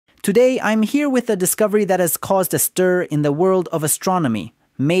Today, I'm here with a discovery that has caused a stir in the world of astronomy,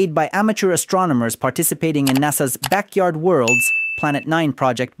 made by amateur astronomers participating in NASA's Backyard Worlds Planet 9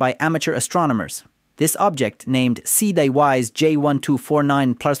 project by amateur astronomers. This object, named CWISE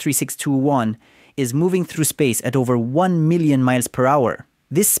J1249+3621, is moving through space at over 1 million miles per hour.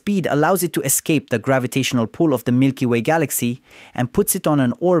 This speed allows it to escape the gravitational pull of the Milky Way galaxy and puts it on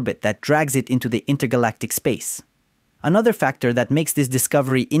an orbit that drags it into the intergalactic space. Another factor that makes this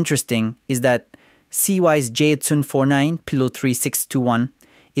discovery interesting is that CWISE J1249+3621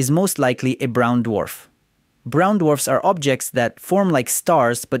 is most likely a brown dwarf. Brown dwarfs are objects that form like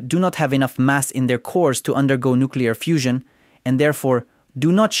stars but do not have enough mass in their cores to undergo nuclear fusion and therefore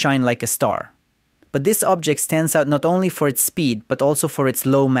do not shine like a star. But this object stands out not only for its speed but also for its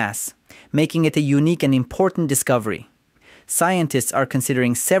low mass, making it a unique and important discovery. Scientists are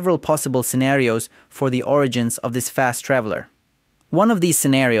considering several possible scenarios for the origins of this fast traveler. One of these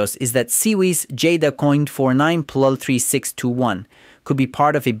scenarios is that CWISE J1249+3621 could be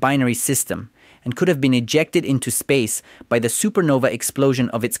part of a binary system and could have been ejected into space by the supernova explosion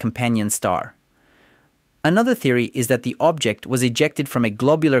of its companion star. Another theory is that the object was ejected from a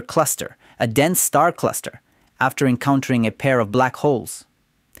globular cluster, a dense star cluster, after encountering a pair of black holes.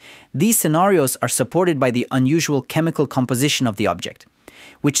 These scenarios are supported by the unusual chemical composition of the object,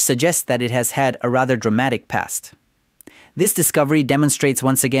 which suggests that it has had a rather dramatic past. This discovery demonstrates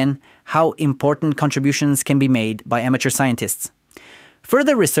once again how important contributions can be made by amateur scientists.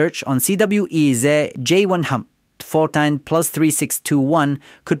 Further research on CWISE J1249+3621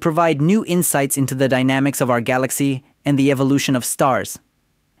 could provide new insights into the dynamics of our galaxy and the evolution of stars.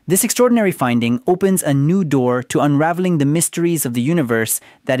 This extraordinary finding opens a new door to unraveling the mysteries of the universe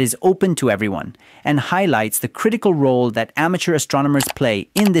that is open to everyone, and highlights the critical role that amateur astronomers play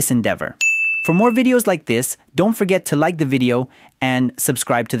in this endeavor. For more videos like this, don't forget to like the video and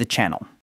subscribe to the channel.